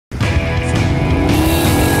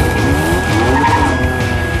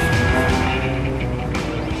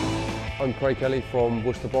Craig Kelly from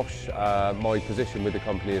Worcester Bosch. My position with the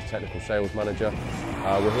company is Technical Sales Manager.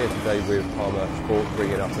 We're here today with Palmer Sport,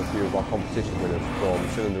 bringing up a few of our competition winners from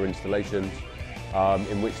cylinder installations,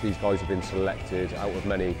 in which these guys have been selected out of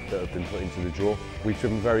many that have been put into the draw. We've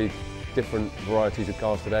driven very different varieties of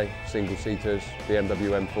cars today, single-seaters,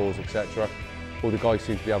 BMW M4s, etc. All the guys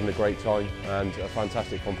seem to be having a great time and a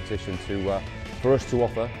fantastic competition for us to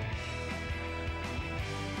offer.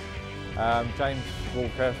 James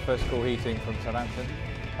Walker, First Call Heating from Southampton.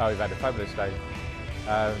 We've had a fabulous day.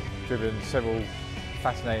 Driven several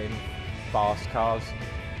fascinating, fast cars.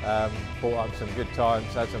 Brought up some good times,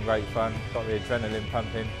 had some great fun, got the adrenaline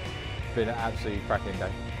pumping. Been an absolutely cracking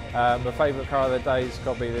day. My favourite car of the day has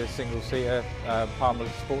got to be the single-seater Palmer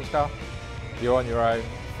sports car. You're on your own,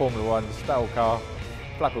 Formula 1 style car,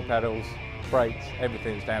 flappable pedals, brakes,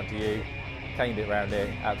 everything's down to you. Caned it round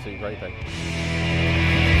here, absolutely great day.